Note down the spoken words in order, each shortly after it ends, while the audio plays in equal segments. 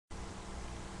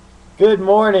Good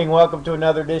morning. Welcome to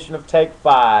another edition of Take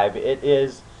 5. It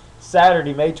is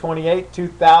Saturday, May 28th,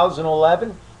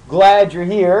 2011. Glad you're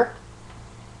here.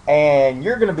 And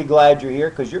you're going to be glad you're here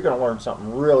because you're going to learn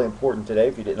something really important today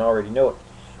if you didn't already know it.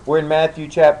 We're in Matthew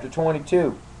chapter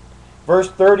 22,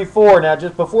 verse 34. Now,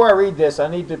 just before I read this, I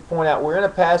need to point out we're in a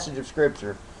passage of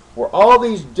Scripture where all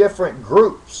these different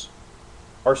groups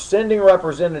are sending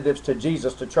representatives to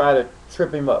Jesus to try to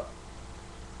trip him up.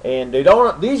 And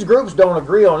these groups don't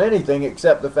agree on anything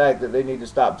except the fact that they need to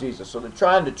stop Jesus. So they're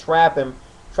trying to trap him,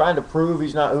 trying to prove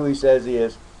he's not who he says he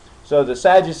is. So the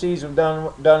Sadducees have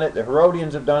done it, the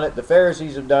Herodians have done it, the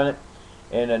Pharisees have done it,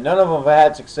 and none of them have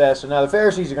had success. So now the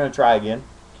Pharisees are going to try again.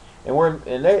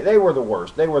 And they were the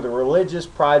worst. They were the religious,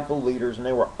 prideful leaders, and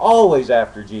they were always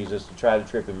after Jesus to try to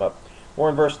trip him up. We're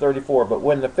in verse 34. But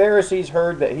when the Pharisees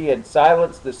heard that he had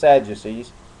silenced the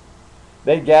Sadducees,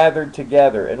 they gathered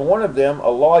together, and one of them, a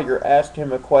lawyer, asked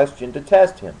him a question to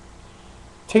test him.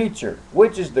 Teacher,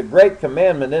 which is the great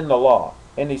commandment in the law?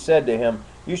 And he said to him,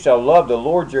 You shall love the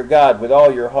Lord your God with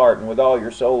all your heart, and with all your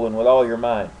soul, and with all your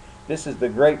mind. This is the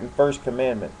great and first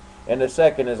commandment. And the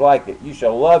second is like it. You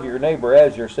shall love your neighbor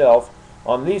as yourself.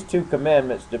 On these two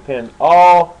commandments depend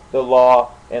all the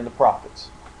law and the prophets.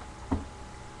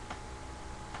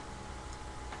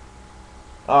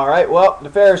 All right, well, the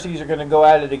Pharisees are going to go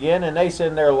at it again, and they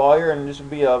send their lawyer, and this would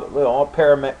be a little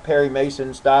Perry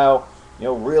Mason style,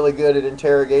 really good at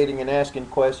interrogating and asking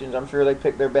questions. I'm sure they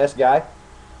picked their best guy.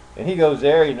 And he goes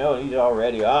there, he's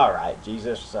already, all right,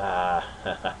 Jesus,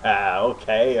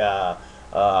 okay,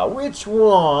 which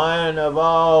one of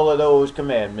all of those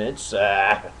commandments do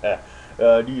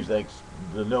you think's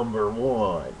the number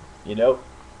one,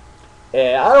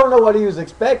 And I don't know what he was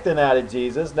expecting out of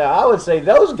Jesus. Now, I would say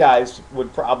those guys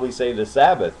would probably say the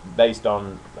Sabbath based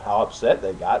on how upset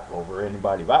they got over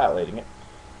anybody violating it.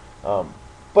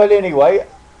 But anyway,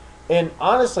 and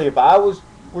honestly, if I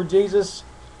were Jesus,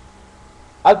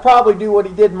 I'd probably do what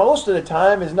he did most of the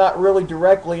time, is not really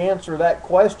directly answer that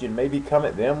question. Maybe come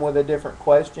at them with a different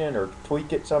question or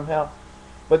tweak it somehow.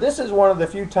 But this is one of the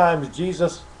few times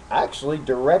Jesus actually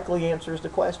directly answers the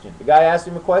question. The guy asks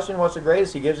him a question, what's the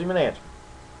greatest? He gives him an answer.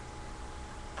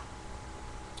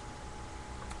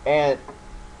 And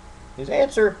his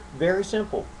answer, very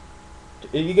simple.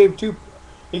 He gave two.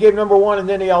 He gave number one, and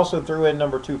then he also threw in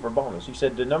number two for bonus. He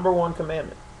said the number one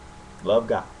commandment, love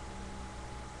God.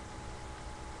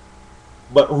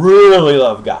 But really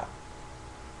love God.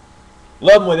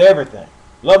 Love him with everything.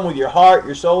 Love him with your heart,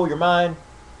 your soul, your mind.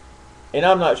 And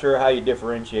I'm not sure how you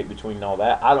differentiate between all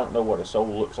that. I don't know what a soul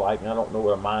looks like, and I don't know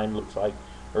what a mind looks like,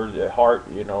 or the heart.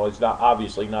 It's not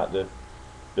obviously not the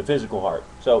physical heart.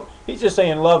 So he's just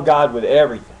saying love God with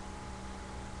everything.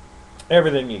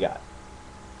 Everything you got.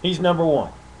 He's number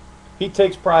one. He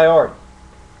takes priority.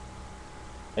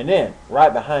 And then,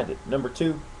 right behind it, number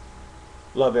two,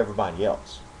 love everybody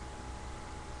else.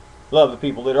 Love the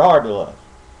people that are hard to love.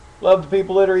 Love the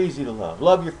people that are easy to love.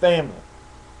 Love your family.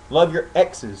 Love your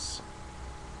exes.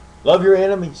 Love your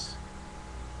enemies.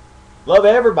 Love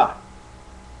everybody.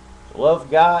 Love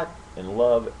God and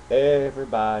love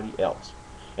everybody else.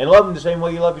 And love them the same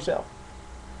way you love yourself.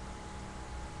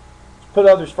 Put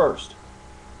others first.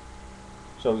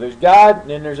 So there's God and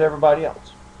then there's everybody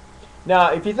else.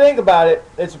 Now, if you think about it,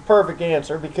 it's a perfect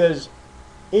answer because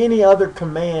any other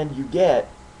command you get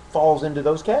falls into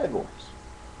those categories.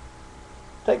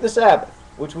 Take the Sabbath,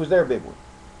 which was their big one.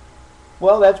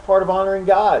 Well, that's part of honoring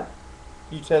God.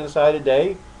 You set aside a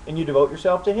day and you devote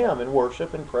yourself to Him in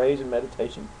worship and praise and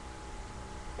meditation.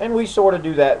 And we sort of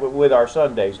do that with our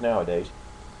Sundays nowadays.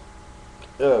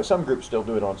 Some groups still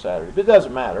do it on Saturday, but it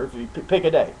doesn't matter if you pick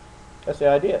a day. That's the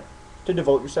idea, to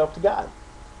devote yourself to God.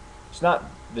 It's not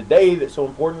the day that's so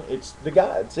important, it's the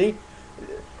God. See,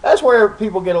 that's where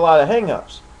people get a lot of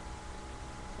hang-ups.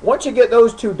 Once you get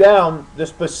those two down, the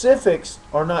specifics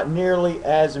are not nearly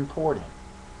as important.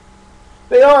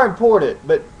 They are important,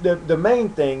 but the main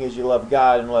thing is you love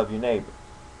God and love your neighbor.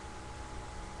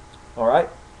 All right?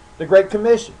 The Great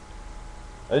Commission,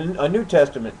 a New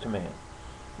Testament command.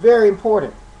 Very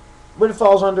important. But it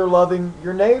falls under loving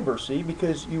your neighbor, see,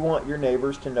 because you want your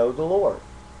neighbors to know the Lord.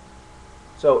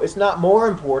 So it's not more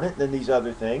important than these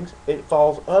other things. It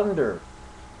falls under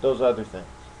those other things.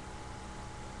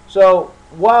 So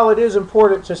while it is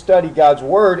important to study God's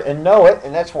Word and know it,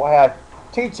 and that's why I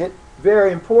teach it,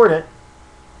 very important,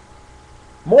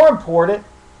 more important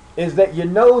is that you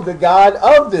know the God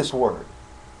of this Word.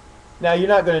 Now, you're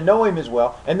not going to know Him as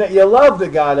well, and that you love the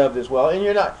God of this well, and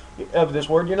you're not of this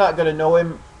Word. You're not going to know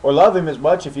Him or love Him as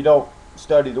much if you don't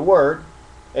study the Word.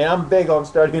 And I'm big on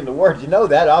studying the Word. You know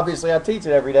that. Obviously, I teach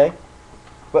it every day.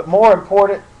 But more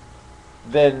important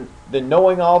than than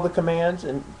knowing all the commands,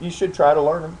 and you should try to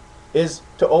learn them, is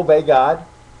to obey God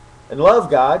and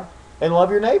love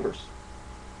your neighbors.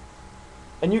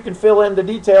 And you can fill in the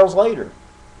details later.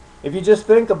 If you just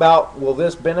think about, will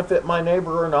this benefit my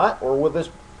neighbor or not, or will this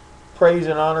praise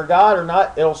and honor God or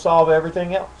not, it'll solve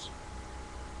everything else.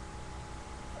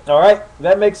 All right,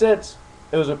 that makes sense.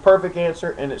 It was a perfect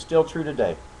answer, and it's still true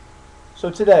today.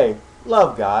 So today,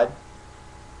 love God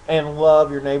and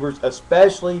love your neighbors,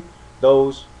 especially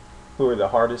those who are the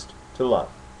hardest to love.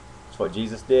 It's what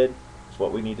Jesus did. It's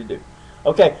what we need to do.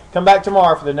 Okay, come back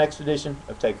tomorrow for the next edition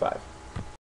of Take 5.